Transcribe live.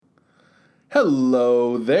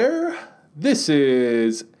Hello there. This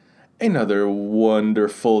is another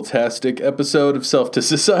wonderful-tastic episode of Self to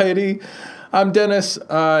Society. I'm Dennis.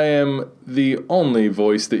 I am the only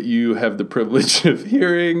voice that you have the privilege of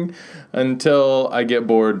hearing until I get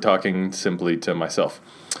bored talking simply to myself.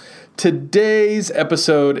 Today's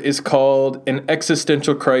episode is called An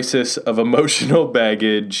Existential Crisis of Emotional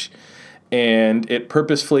Baggage, and it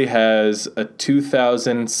purposefully has a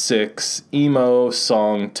 2006 emo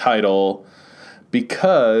song title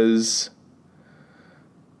because,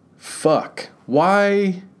 fuck,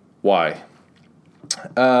 why?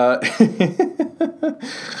 I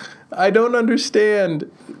don't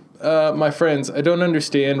understand, my friends, I don't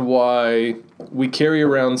understand why we carry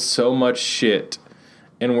around so much shit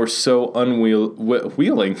and we're so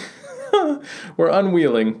unwilling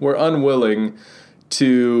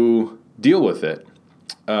to deal with it.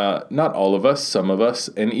 Not all of us, some of us,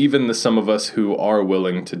 and even the some of us who are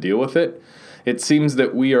willing to deal with it. It seems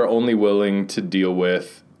that we are only willing to deal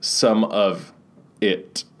with some of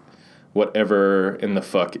it, whatever in the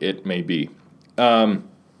fuck it may be. Sorry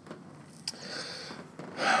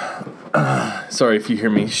if you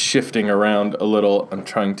hear me shifting around a little. I'm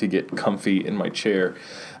trying to get comfy in my chair.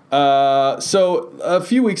 So a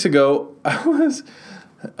few weeks ago, I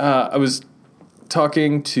was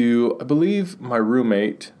talking to, I believe, my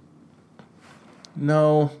roommate.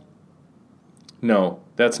 No,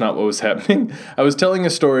 that's not what was happening. I was telling a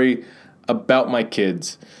story about my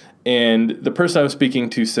kids, and the person I was speaking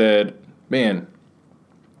to said, "Man,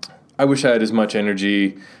 I wish I had as much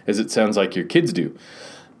energy as it sounds like your kids do."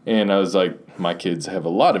 And I was like, "My kids have a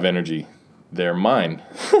lot of energy. They're mine."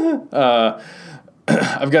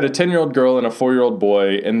 I've got a 10-year-old girl and a 4-year-old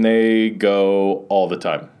boy, and they go all the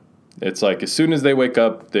time. It's like as soon as they wake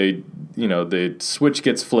up, the switch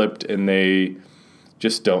gets flipped, and they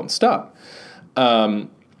just don't stop.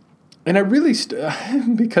 And I really,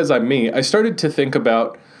 because I'm me, I started to think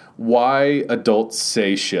about why adults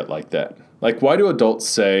say shit like that. Like, why do adults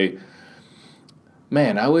say,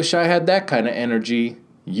 "Man, I wish I had that kind of energy"?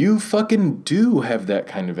 You fucking do have that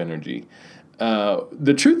kind of energy.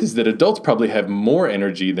 The truth is that adults probably have more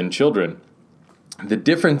energy than children. The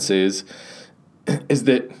difference is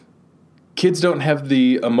that kids don't have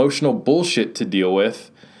the emotional bullshit to deal with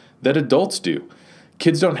that adults do.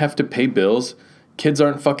 Kids don't have to pay bills. Kids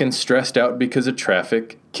aren't fucking stressed out because of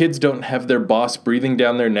traffic. Kids don't have their boss breathing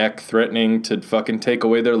down their neck, threatening to fucking take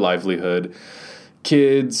away their livelihood.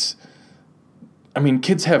 Kids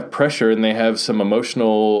have pressure and they have some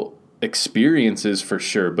emotional experiences for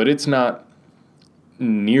sure, but it's not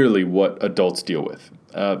nearly what adults deal with.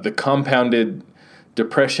 The compounded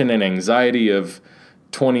depression and anxiety of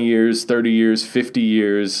 20 years, 30 years, 50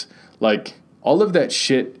 years, like all of that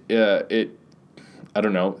shit,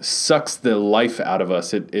 sucks the life out of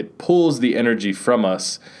us. It pulls the energy from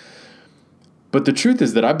us. But the truth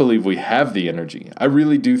is that I believe we have the energy. I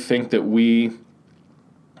really do think that we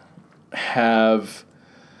have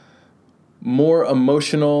more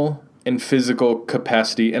emotional and physical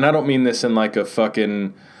capacity. And I don't mean this in like a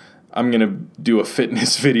fucking, I'm going to do a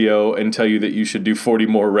fitness video and tell you that you should do 40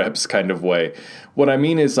 more reps kind of way. What I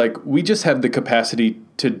mean is like we just have the capacity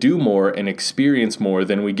to do more and experience more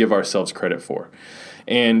than we give ourselves credit for.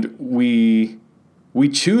 And we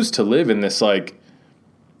choose to live in this like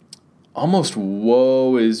almost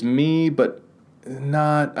woe is me, but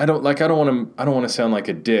not, I don't want to sound like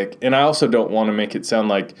a dick. And I also don't want to make it sound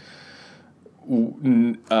like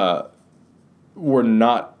we're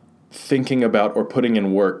not thinking about or putting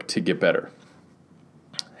in work to get better.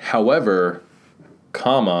 However,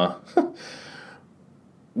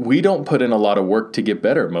 we don't put in a lot of work to get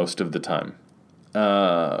better most of the time.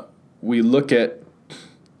 We look at,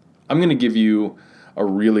 I'm going to give you a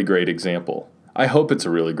really great example. I hope it's a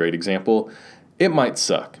really great example. It might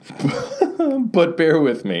suck, but bear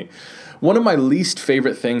with me. One of my least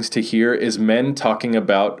favorite things to hear is men talking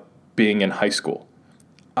about being in high school.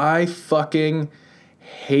 I fucking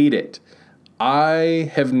hate it. I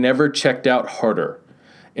have never checked out harder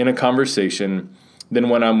in a conversation than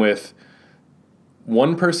when I'm with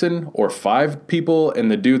one person or 5 people and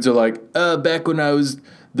the dudes are like, back when I was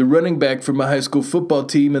the running back for my high school football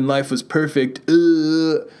team and life was perfect.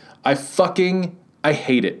 I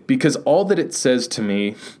hate it because all that it says to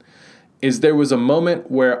me is there was a moment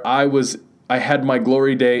where I had my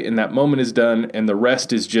glory day and that moment is done and the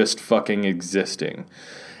rest is just fucking existing.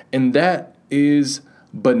 And that is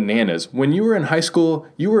bananas. When you were in high school,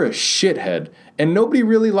 you were a shithead and nobody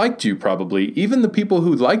really liked you probably. Even the people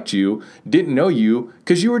who liked you didn't know you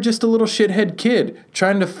because you were just a little shithead kid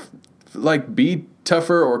trying to be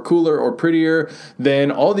tougher or cooler or prettier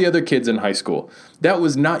than all the other kids in high school. That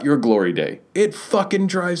was not your glory day. It fucking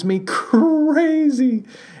drives me crazy.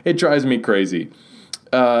 It drives me crazy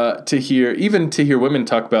to hear women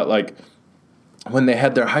talk about, like, when they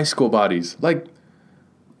had their high school bodies. Like,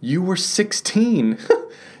 you were 16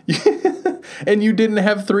 and you didn't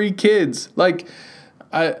have 3 kids. Like,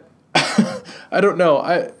 I don't know.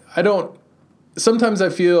 I don't. Sometimes I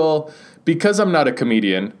feel, because I'm not a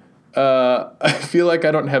comedian, I feel like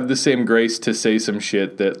I don't have the same grace to say some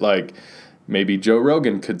shit that, like, maybe Joe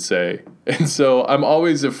Rogan could say. And so I'm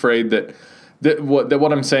always afraid that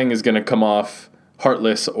what I'm saying is going to come off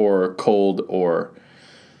heartless or cold or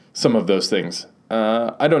some of those things.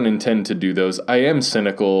 I don't intend to do those. I am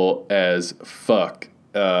cynical as fuck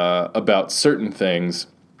about certain things.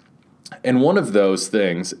 And one of those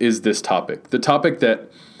things is this topic. The topic that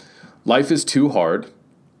life is too hard,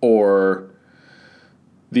 or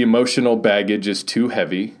the emotional baggage is too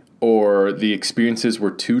heavy, or the experiences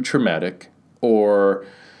were too traumatic, or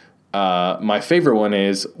my favorite one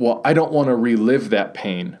is, well, I don't want to relive that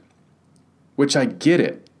pain, which I get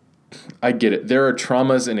it. I get it. There are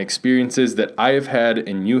traumas and experiences that I have had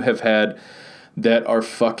and you have had that are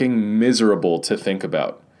fucking miserable to think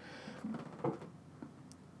about.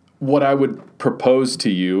 What I would propose to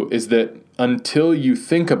you is that until you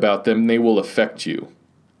think about them, they will affect you.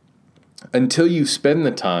 Until you spend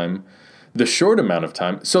the time, the short amount of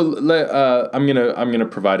time. So I'm gonna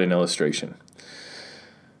provide an illustration.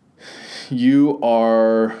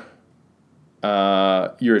 You're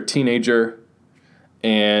a teenager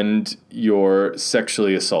and you're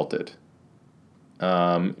sexually assaulted,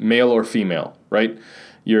 male or female, right?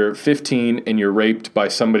 You're 15 and you're raped by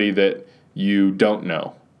somebody that you don't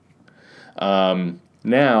know.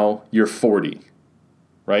 Now you're 40,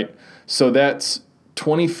 right? So that's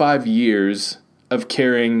 25 years of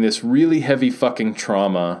carrying this really heavy fucking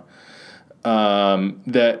trauma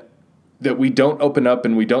that we don't open up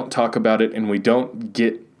and we don't talk about it, and we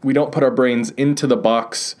don't put our brains into the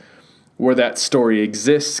box where that story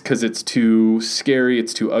exists because it's too scary,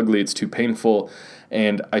 it's too ugly, it's too painful.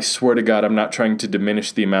 And I swear to God, I'm not trying to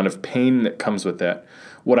diminish the amount of pain that comes with that.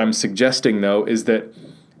 What I'm suggesting, though, is that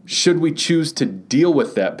should we choose to deal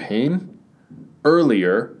with that pain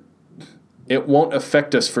earlier, it won't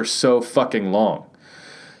affect us for so fucking long.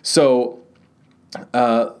 So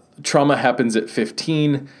trauma happens at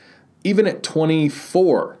 15. Even at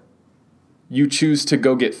 24, you choose to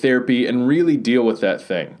go get therapy and really deal with that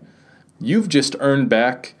thing. You've just earned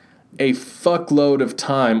back a fuckload of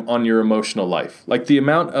time on your emotional life. Like, the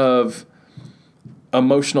amount of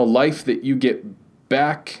emotional life that you get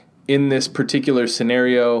back in this particular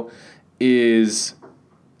scenario is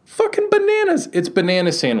fucking bananas. It's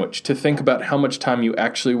banana sandwich to think about how much time you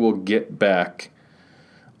actually will get back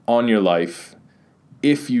on your life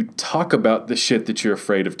if you talk about the shit that you're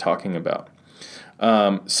afraid of talking about.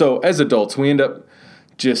 So as adults, we end up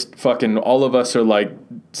just fucking, all of us are like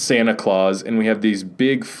Santa Claus, and we have these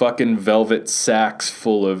big fucking velvet sacks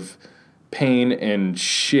full of pain and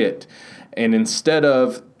shit. And instead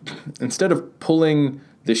of pulling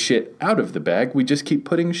the shit out of the bag, we just keep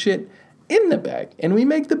putting shit in the bag, and we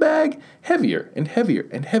make the bag heavier and heavier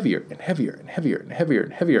and heavier and heavier and heavier and heavier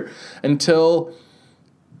and heavier until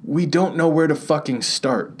we don't know where to fucking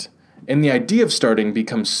start. And the idea of starting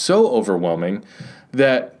becomes so overwhelming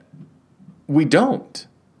that we don't.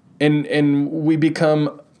 And we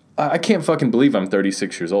become, I can't fucking believe I'm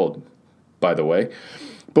 36 years old, by the way.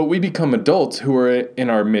 But we become adults who are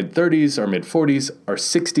in our mid-30s, our mid-40s, our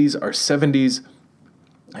 60s, our 70s,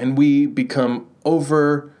 and we become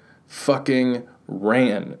over fucking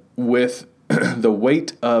ran with the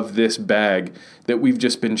weight of this bag that we've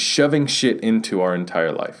just been shoving shit into our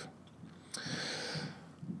entire life.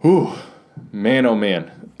 Whew, man, oh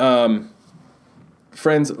man.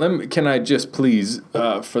 Friends, can I just please,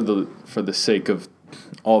 for the sake of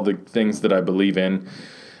all the things that I believe in,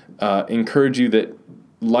 encourage you that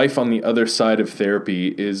life on the other side of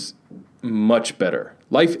therapy is much better.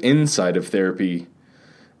 Life inside of therapy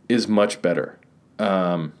is much better.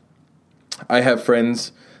 I have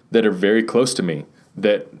friends that are very close to me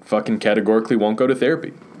that fucking categorically won't go to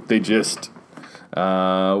therapy. They just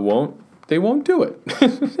won't do it.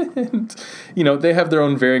 And, they have their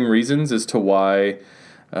own varying reasons as to why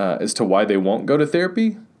they won't go to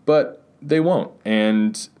therapy, but they won't.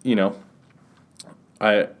 And,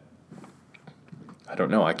 I don't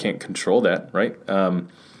know. I can't control that, right?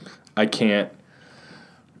 I can't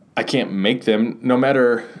make them, no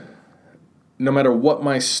matter what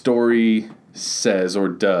my story says or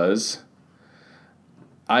does.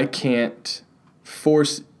 I can't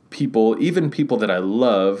force people, even people that I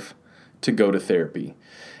love, to go to therapy.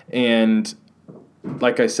 And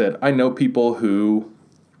like I said, I know people who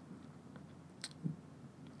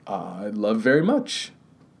I love very much.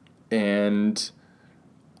 And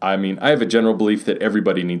I mean, I have a general belief that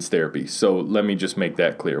everybody needs therapy. So let me just make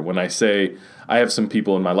that clear. When I say I have some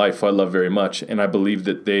people in my life who I love very much, and I believe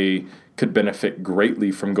that they could benefit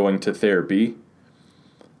greatly from going to therapy,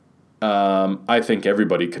 I think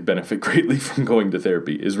everybody could benefit greatly from going to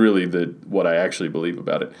therapy is really what I actually believe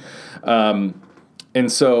about it.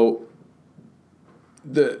 And so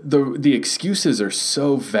the excuses are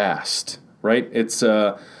so vast, right? It's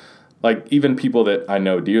like even people that I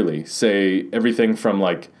know dearly say everything from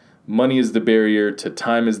like money is the barrier to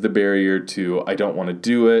time is the barrier to I don't want to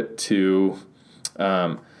do it to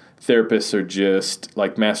therapists are just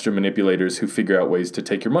like master manipulators who figure out ways to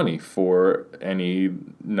take your money for any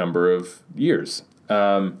number of years.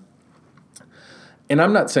 And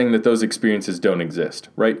I'm not saying that those experiences don't exist,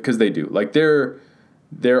 right? Because they do. Like there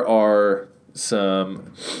are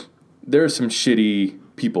some shitty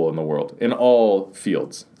people in the world in all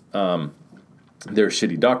fields. There are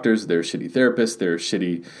shitty doctors, there are shitty therapists, there are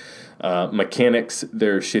shitty mechanics,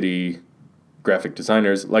 there are shitty graphic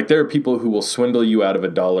designers. Like there are people who will swindle you out of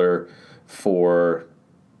 $1 for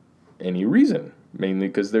any reason, mainly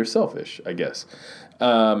because they're selfish, I guess.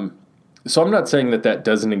 So I'm not saying that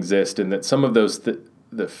doesn't exist and that some of those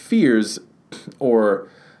the fears or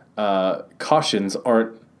cautions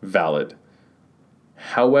aren't valid.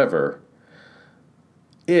 However,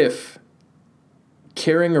 if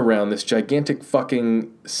carrying around this gigantic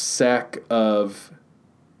fucking sack of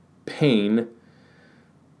pain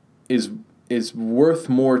is worth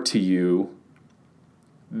more to you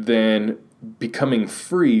than becoming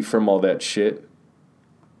free from all that shit,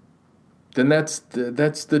 then that's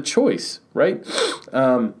the choice, right?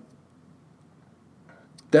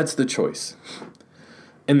 That's the choice.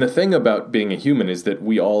 And the thing about being a human is that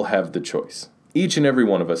we all have the choice. Each and every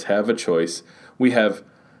one of us have a choice. We have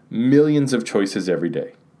millions of choices every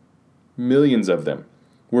day. Millions of them.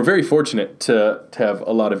 We're very fortunate to have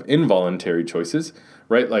a lot of involuntary choices,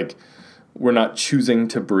 right? Like we're not choosing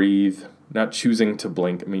to breathe, not choosing to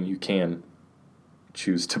blink. I mean, you can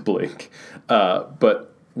choose to blink,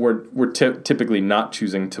 but we're typically not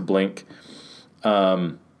choosing to blink.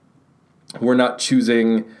 We're not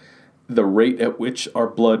choosing the rate at which our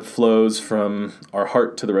blood flows from our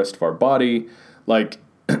heart to the rest of our body. Like,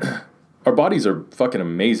 our bodies are fucking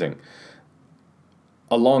amazing.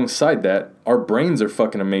 Alongside that, our brains are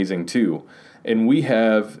fucking amazing too. And we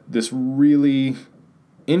have this really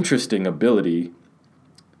interesting ability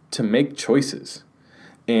to make choices.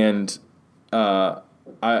 And I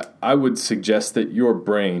would suggest that your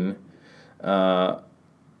brain, and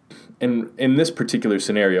in this particular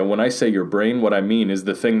scenario, when I say your brain, what I mean is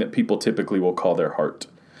the thing that people typically will call their heart.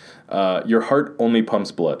 Your heart only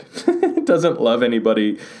pumps blood. It doesn't love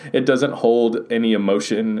anybody. It doesn't hold any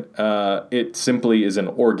emotion. It simply is an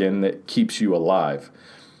organ that keeps you alive.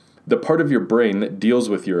 The part of your brain that deals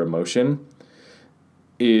with your emotion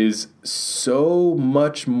is so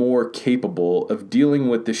much more capable of dealing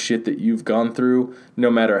with the shit that you've gone through,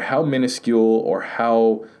 no matter how minuscule or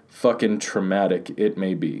how fucking traumatic it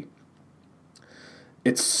may be.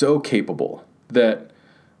 It's so capable that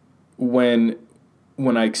when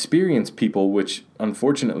I experience people, which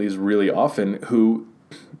unfortunately is really often, who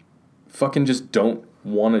fucking just don't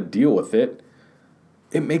want to deal with it,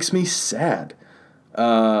 it makes me sad.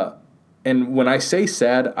 And when I say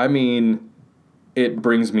sad, I mean it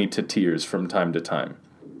brings me to tears from time to time.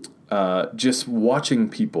 Just watching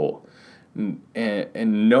people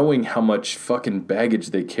and knowing how much fucking baggage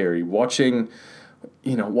they carry, watching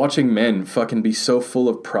men fucking be so full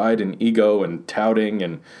of pride and ego and touting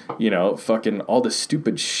and, fucking all the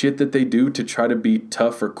stupid shit that they do to try to be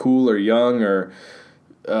tough or cool or young or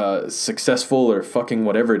successful or fucking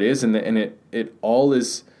whatever it is. And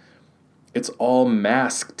it's all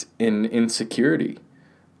masked in insecurity.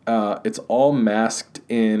 It's all masked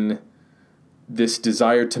in this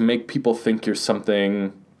desire to make people think you're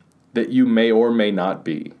something that you may or may not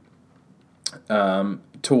be. To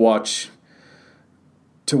watch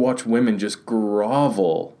women just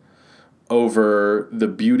grovel over the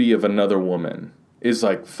beauty of another woman is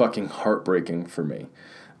like fucking heartbreaking for me.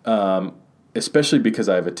 Especially because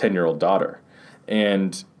I have a 10-year-old daughter.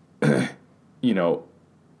 And,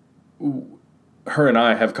 her and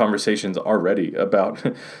I have conversations already about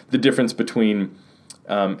the difference between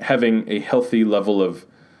having a healthy level of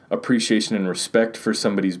appreciation and respect for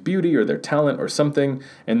somebody's beauty or their talent or something,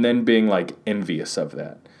 and then being like envious of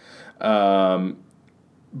that.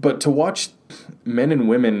 But to watch men and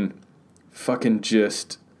women fucking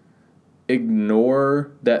just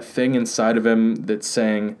ignore that thing inside of him that's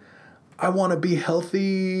saying, I want to be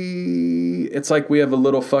healthy. It's like we have a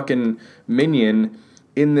little fucking minion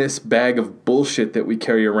in this bag of bullshit that we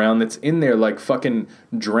carry around that's in there like fucking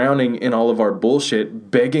drowning in all of our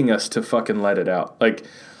bullshit, begging us to fucking let it out. Like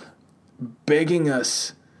begging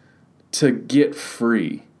us to get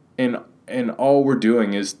free. And all we're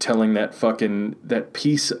doing is telling that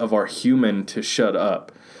piece of our human to shut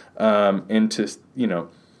up, and to,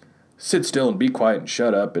 sit still and be quiet and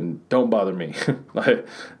shut up and don't bother me. Like,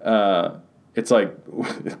 it's like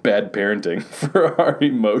bad parenting for our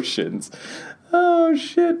emotions. Oh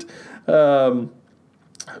shit. But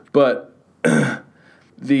I'm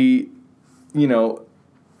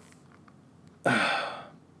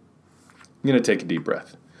going to take a deep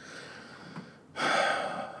breath.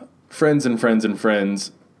 Friends and friends and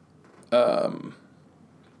friends, I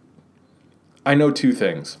know two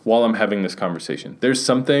things while I'm having this conversation. There's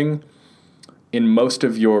something in most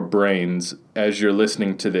of your brains as you're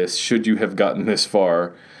listening to this, should you have gotten this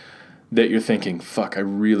far, that you're thinking, fuck, I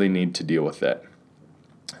really need to deal with that.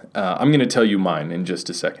 I'm going to tell you mine in just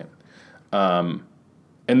a second. And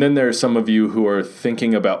then there are some of you who are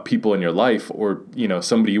thinking about people in your life, or,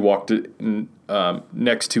 somebody you walked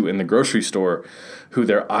next to in the grocery store who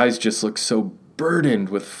their eyes just look so burdened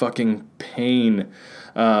with fucking pain.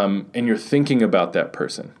 And you're thinking about that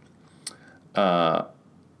person.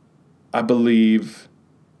 I believe,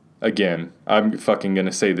 again, I'm fucking going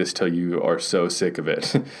to say this till you are so sick of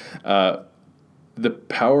it. The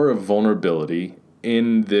power of vulnerability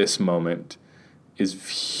in this moment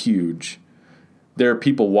is huge. There are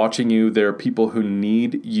people watching you. There are people who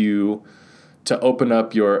need you to open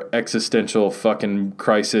up your existential fucking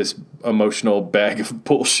crisis emotional bag of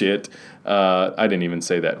bullshit. I didn't even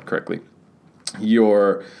say that correctly.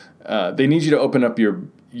 They need you to open up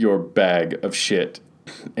your bag of shit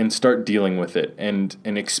and start dealing with it and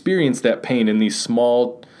experience that pain in these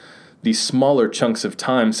smaller chunks of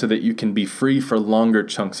time so that you can be free for longer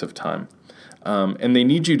chunks of time. And they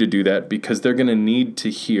need you to do that because they're going to need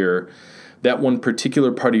to hear that one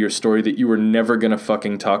particular part of your story that you were never going to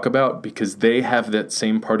fucking talk about, because they have that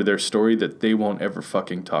same part of their story that they won't ever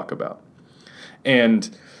fucking talk about. And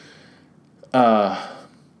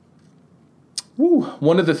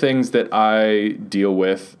one of the things that I deal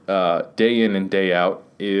with day in and day out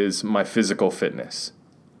is my physical fitness.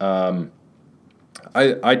 I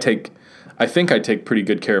think I take pretty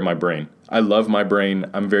good care of my brain. I love my brain.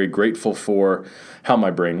 I'm very grateful for how my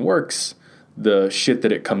brain works, the shit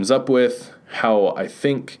that it comes up with, how I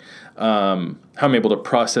think, how I'm able to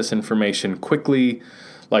process information quickly.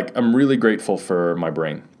 Like, I'm really grateful for my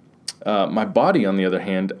brain. My body, on the other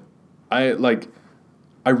hand, I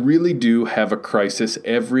really do have a crisis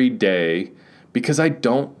every day because I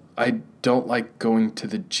don't like going to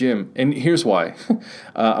the gym. And here's why.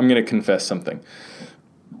 I'm going to confess something.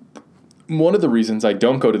 One of the reasons I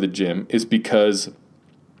don't go to the gym is because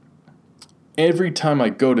every time I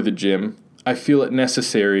go to the gym, I feel it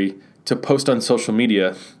necessary to post on social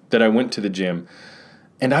media that I went to the gym,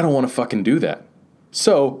 and I don't want to fucking do that.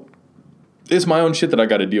 So it's my own shit that I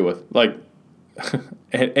got to deal with. Like,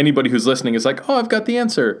 anybody who's listening is like, oh, I've got the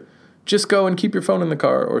answer. Just go and keep your phone in the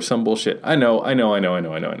car or some bullshit. I know.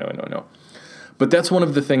 But that's one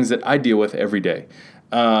of the things that I deal with every day.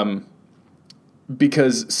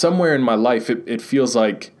 Because somewhere in my life, it feels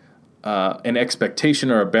like an expectation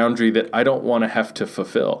or a boundary that I don't want to have to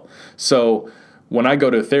fulfill. So when I go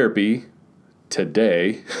to therapy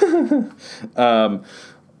today,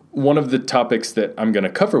 one of the topics that I'm going to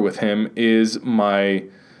cover with him is my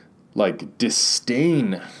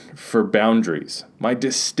disdain for boundaries, my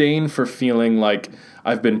disdain for feeling like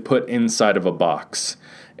I've been put inside of a box.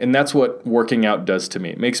 And that's what working out does to me.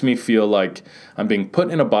 It makes me feel like I'm being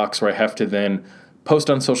put in a box where I have to then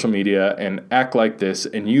post on social media and act like this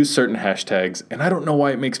and use certain hashtags. And I don't know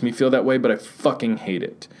why it makes me feel that way, but I fucking hate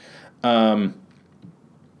it.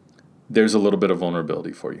 There's a little bit of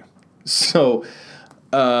vulnerability for you. So,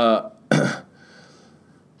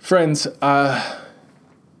 friends,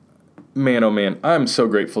 man, oh man, I'm so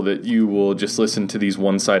grateful that you will just listen to these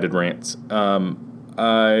one-sided rants.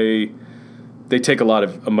 They take a lot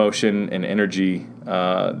of emotion and energy.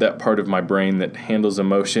 That part of my brain that handles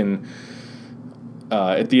emotion,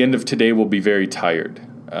 at the end of today, will be very tired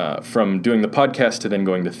from doing the podcast to then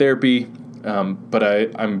going to therapy. But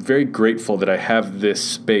I'm very grateful that I have this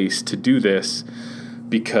space to do this,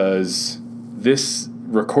 because this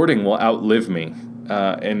recording will outlive me.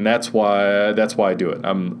 And that's why I do it.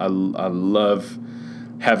 I love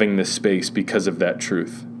having this space because of that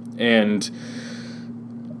truth. And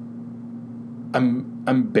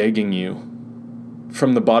I'm begging you,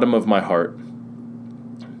 from the bottom of my heart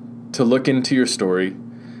to look into your story,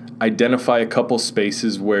 identify a couple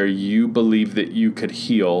spaces where you believe that you could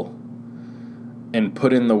heal, and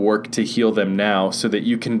put in the work to heal them now so that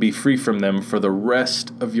you can be free from them for the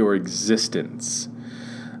rest of your existence.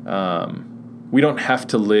 We don't have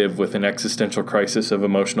to live with an existential crisis of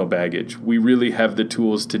emotional baggage. We really have the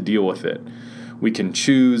tools to deal with it. We can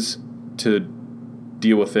choose to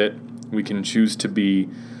deal with it. We can choose to be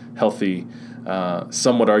healthy.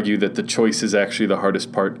 Some would argue that the choice is actually the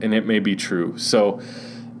hardest part, and it may be true. So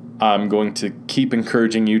I'm going to keep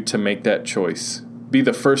encouraging you to make that choice. Be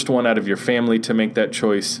the first one out of your family to make that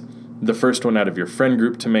choice, the first one out of your friend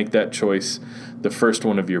group to make that choice, the first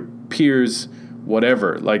one of your peers,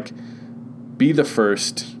 whatever. Like, be the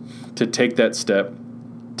first to take that step,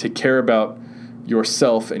 to care about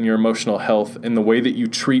yourself and your emotional health in the way that you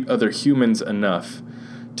treat other humans enough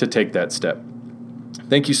to take that step.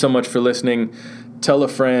 Thank you so much for listening. Tell a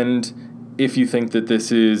friend if you think that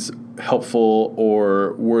this is helpful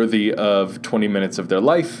or worthy of 20 minutes of their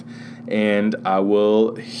life. And I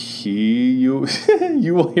will hear you.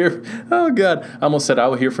 You will hear. Oh, God. I almost said I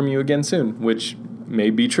will hear from you again soon, which may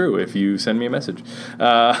be true if you send me a message.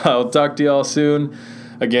 I'll talk to y'all soon.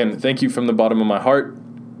 Again, thank you from the bottom of my heart.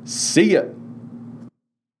 See ya.